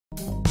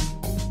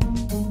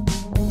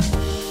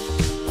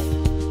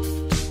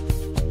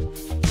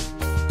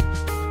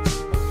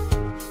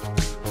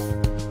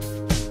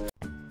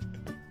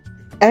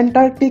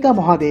Antarctica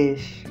মহাদেশ।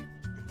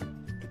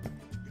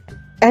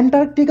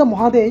 Antarctica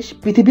মহাদেশ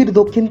পৃথিবীর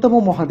দক্ষিণতম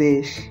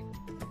মহাদেশ,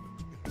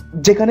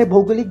 যেখানে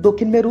ভৌগোলিক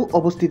দক্ষিণ মেরু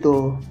অবস্থিত।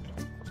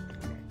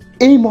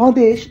 এই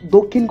মহাদেশ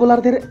দক্ষিণ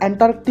গোলার্ধের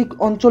অ্যান্টার্কটিক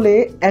অঞ্চলে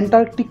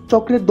অ্যান্টার্কটিক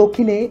চক্রের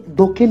দক্ষিণে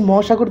দক্ষিণ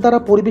মহাসাগর দ্বারা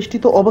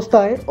পরিবেষ্টিত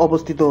অবস্থায়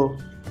অবস্থিত।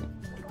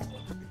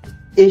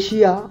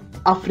 এশিয়া,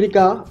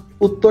 আফ্রিকা,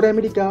 উত্তর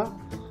আমেরিকা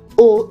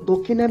ও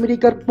দক্ষিণ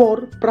আমেরিকার পর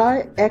প্রায়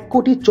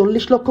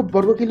 1,40,00,000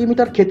 বর্গ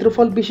কিলোমিটার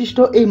ক্ষেত্রফল বিশিষ্ট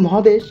এই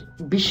মহাদেশ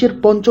বিশ্বের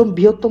পঞ্চম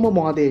বৃহত্তম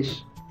মহাদেশ।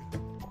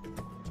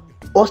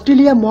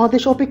 অস্ট্রেলিয়া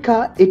মহাদেশ অপেক্ষা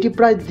এটি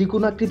প্রায়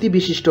দ্বিগুণ আকৃতি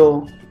বিশিষ্ট।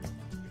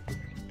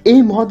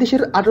 এই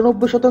মহাদেশের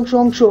 98%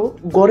 অংশ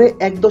গড়ে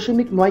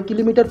 1.9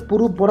 কিলোমিটার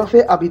পুরু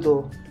বরফে আবৃত।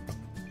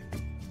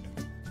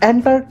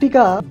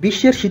 অ্যান্টার্কটিকা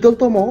বিশ্বের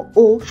শীতলতম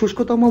ও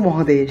শুষ্কতম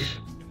মহাদেশ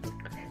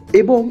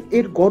এবং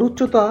এর গড়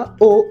উচ্চতা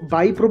ও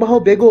বায়ু প্রবাহ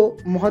বেগও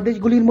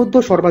মহাদেশগুলির মধ্যে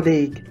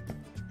সর্বাধিক।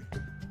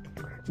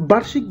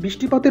 বার্ষিক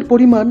বৃষ্টিপাতের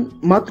পরিমাণ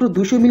মাত্র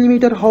 200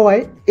 মিলিমিটার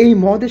হওয়ায় এই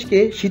মহাদেশকে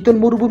শীতল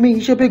মরুভূমি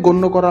হিসেবে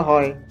গণ্য করা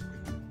হয়।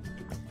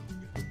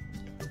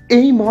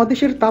 এই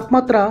মহাদেশের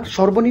তাপমাত্রা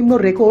সর্বনিম্ন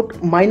রেকর্ড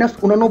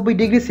 -89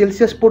 ডিগ্রি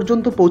সেলসিয়াস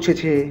পর্যন্ত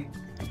পৌঁছেছে,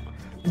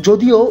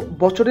 যদিও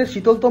বছরের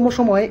শীতলতম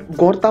সময়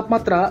গড়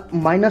তাপমাত্রা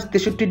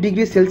 -63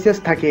 ডিগ্রি সেলসিয়াস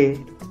থাকে।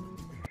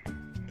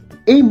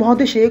 এই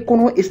মহাদেশে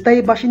কোনো স্থায়ী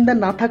বাসিন্দা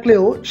না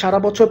থাকলেও সারা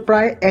বছর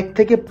প্রায় 1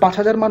 থেকে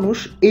 5,000 মানুষ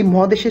এই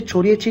মহাদেশে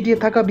ছড়িয়ে ছিটিয়ে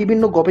থাকা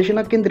বিভিন্ন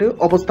গবেষণা কেন্দ্রে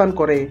অবস্থান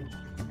করে।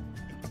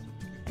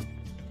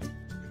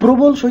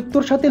 প্রবল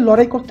শৈত্যের সাথে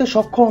লড়াই করতে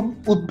সক্ষম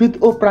উদ্ভিদ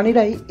ও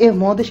প্রাণীরাই এই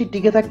মহাদেশে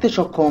টিকে থাকতে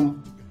সক্ষম,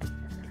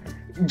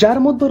 যার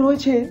মধ্যে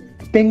রয়েছে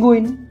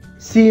পেঙ্গুইন,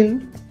 সিল,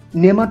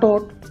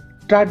 নেমাটোড,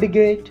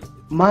 টার্ডিগ্রেড,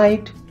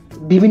 মাইট,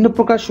 বিভিন্ন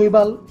প্রকার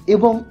শৈবাল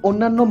এবং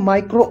অন্যান্য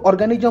মাইক্রো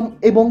অর্গানিজম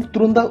এবং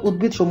তরুণদা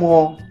উদ্ভিদ সমূহ।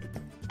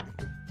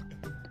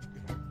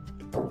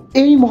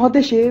 এই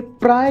মহাদেশে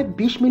প্রায়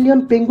 20 মিলিয়ন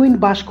পেঙ্গুইন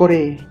বাস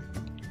করে।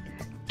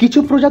 কিছু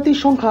প্রজাতির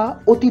সংখ্যা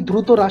অতি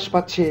দ্রুত হ্রাস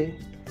পাচ্ছে,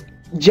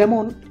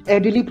 যেমন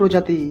অ্যাডিলি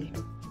প্রজাতি।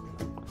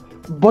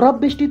 বরফ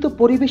বেষ্টিত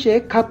পরিবেশে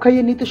খাপ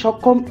খাইয়ে নিতে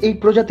সক্ষম এই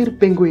প্রজাতির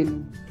পেঙ্গুইন।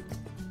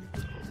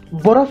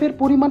 বরফের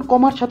পরিমাণ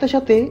কমার সাথে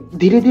সাথে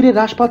ধীরে ধীরে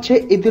হ্রাস পাচ্ছে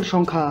এদের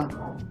সংখ্যা।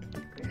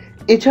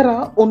 এছাড়া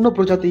অন্য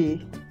প্রজাতি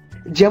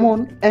যেমন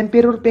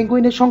এম্পেরর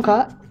পেঙ্গুইনের সংখ্যা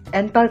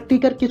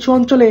অ্যান্টার্কটিকার কিছু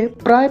অঞ্চলে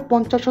প্রায়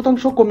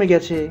 50% কমে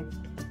গেছে।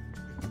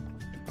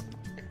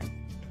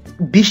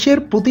 বিশ্বের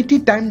প্রতিটি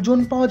টাইম জোন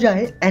পাওয়া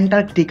যায়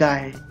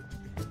অ্যান্টার্কটিকায়।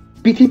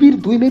 পৃথিবীর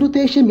 2 মেরুতে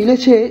এসে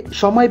মিলেছে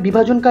সময়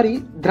বিভাজনকারী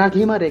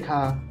দ্রাঘিমা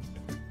রেখা।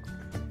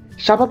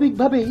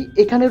 স্বাভাবিকভাবেই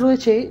এখানে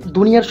রয়েছে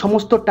দুনিয়ার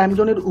সমস্ত টাইম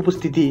জোনের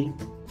উপস্থিতি।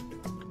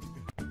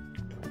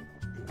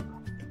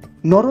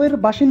 নরওয়ের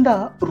বাসিন্দা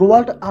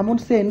রোয়াল্ড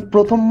আমুন্ডসেন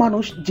প্রথম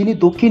মানুষ যিনি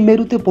দক্ষিণ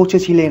মেরুতে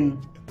পৌঁছেছিলেন।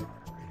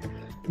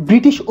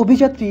 ব্রিটিশ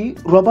অভিযাত্রী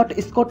রবার্ট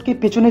স্কটকে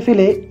পেছনে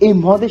ফেলে এই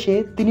মহাদেশে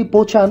তিনি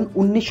পৌঁছান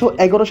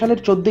 1911 সালের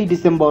 14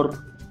 ডিসেম্বর।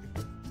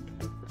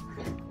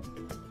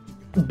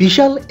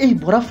 বিশাল এই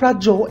বরফ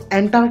রাজ্য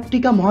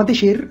অ্যান্টার্কটিকা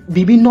মহাদেশের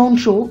বিভিন্ন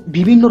অংশ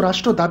বিভিন্ন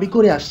রাষ্ট্র দাবি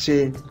করে আসছে।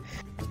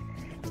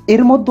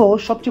 এর মধ্যে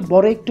সবচেয়ে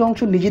বড় একটি অংশ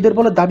নিজেদের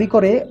বলে দাবি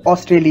করে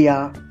অস্ট্রেলিয়া।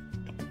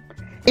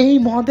 এই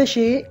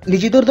মহাদেশে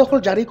নিজেদের দখল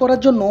জারি করার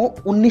জন্য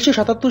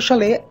 1977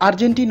 সালে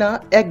আর্জেন্টিনা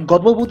এক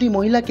গর্ভবতী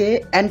মহিলাকে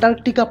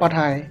অ্যান্টার্কটিকা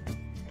পাঠায়।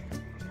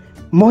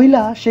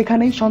 মহিলা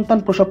সেখানেই সন্তান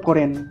প্রসব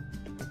করেন।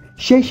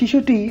 সেই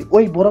শিশুটি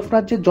ওই বরফ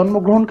রাজ্যে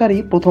জন্মগ্রহণকারী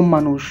প্রথম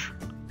মানুষ।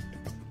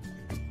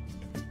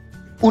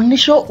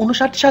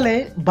 1959 সালে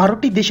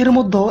 12টি দেশের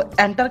মধ্যে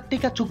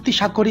অ্যান্টার্কটিকা চুক্তি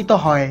স্বাক্ষরিত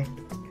হয়,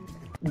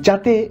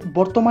 যাতে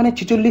বর্তমানে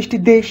 46টি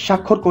দেশ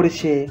স্বাক্ষর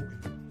করেছে।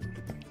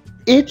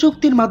 এই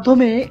চুক্তির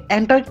মাধ্যমে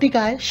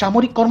অ্যান্টার্কটিকায়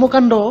সামরিক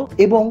কর্মকাণ্ড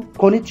এবং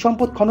খনিজ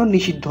সম্পদ খনন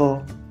নিষিদ্ধ।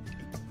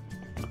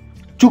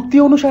 চুক্তি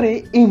অনুসারে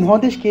এই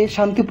মহাদেশকে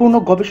শান্তিপূর্ণ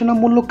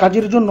গবেষণামূলক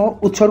কাজের জন্য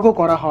উৎসর্গ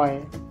করা হয়।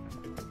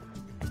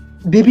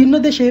 বিভিন্ন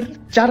দেশের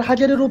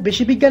 4,000-এরও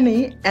বেশি বিজ্ঞানী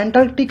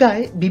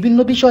অ্যান্টার্কটিকায় বিভিন্ন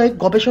বিষয়ে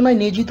গবেষণায়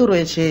নিয়োজিত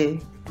রয়েছে।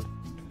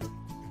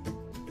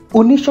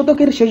 19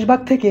 শতকের শেষ ভাগ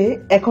থেকে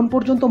এখন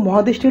পর্যন্ত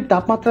মহাদেশটির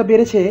তাপমাত্রা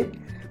বেড়েছে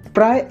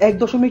প্রায়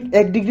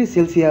 1.1 ডিগ্রি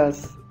সেলসিয়াস,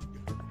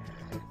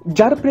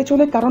 যার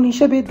পেছনে কারণ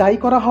হিসেবে দায়ী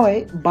করা হয়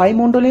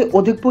বায়ুমণ্ডলে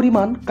অধিক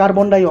পরিমাণ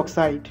কার্বন ডাই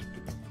অক্সাইড।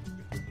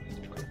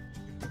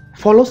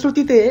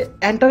 ফলশ্রুতিতে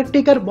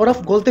অ্যান্টার্কটিকার বরফ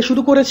গলতে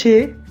শুরু করেছে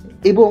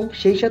এবং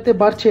সেই সাথে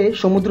বাড়ছে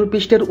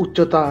সমুদ্রপৃষ্ঠের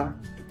উচ্চতা।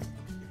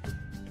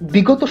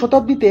 বিগত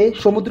শতাব্দীতে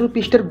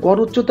সমুদ্রপৃষ্ঠের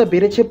গড় উচ্চতা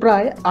বেড়েছে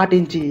প্রায় 8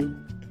 ইঞ্চি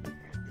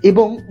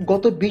এবং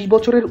গত 20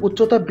 বছরের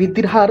উচ্চতা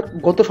বৃদ্ধির হার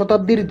গত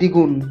শতাব্দীর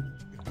দ্বিগুণ।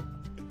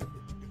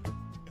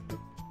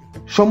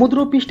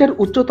 সমুদ্রপৃষ্ঠের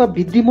উচ্চতা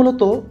বৃদ্ধি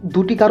মূলত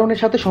দুটি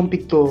কারণের সাথে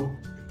সম্পৃক্ত।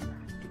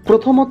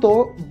 প্রথমত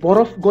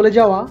বরফ গলে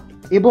যাওয়া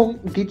এবং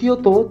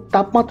দ্বিতীয়ত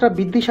তাপমাত্রা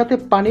বৃদ্ধির সাথে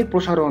পানির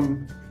প্রসারণ,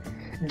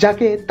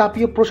 যাকে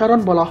তাপীয় প্রসারণ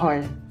বলা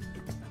হয়।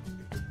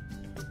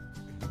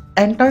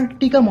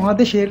 অ্যান্টার্কটিকা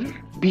মহাদেশের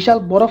বিশাল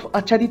বরফ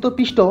আচ্ছাদিত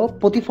পৃষ্ঠ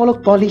প্রতিফলক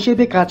তল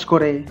হিসেবে কাজ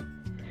করে,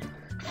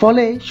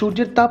 ফলে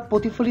সূর্যের তাপ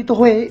প্রতিফলিত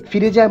হয়ে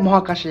ফিরে যায়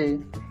মহাকাশে।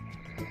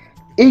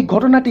 এই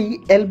ঘটনাটি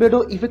অ্যালবেডো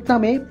ইফেক্ট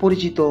নামে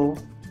পরিচিত।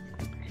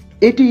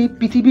 এটি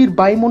পৃথিবীর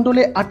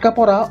বায়ুমণ্ডলে আটকা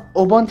পড়া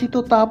অবাঞ্ছিত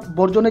তাপ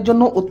বর্জনের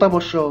জন্য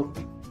অত্যাবশ্যক।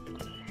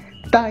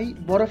 তাই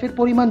বরফের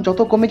পরিমাণ যত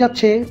কমে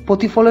যাচ্ছে,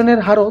 প্রতিফলনের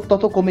হারও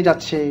তত কমে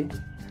যাচ্ছে।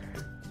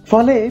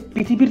 ফলে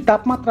পৃথিবীর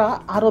তাপমাত্রা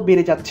আরও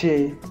বেড়ে যাচ্ছে।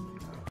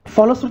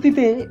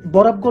 ফলশ্রুতিতে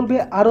বরফ গলবে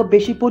আরও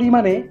বেশি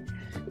পরিমাণে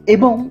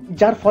এবং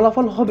যার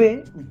ফলাফল হবে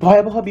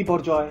ভয়াবহ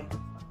বিপর্যয়।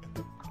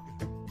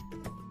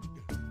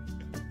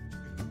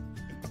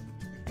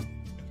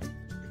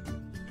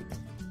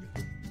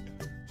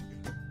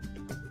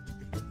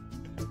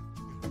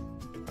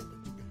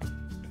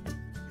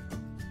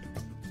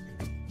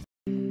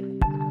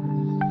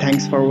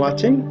 Thanks for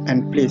watching and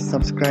please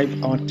subscribe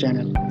our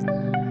channel.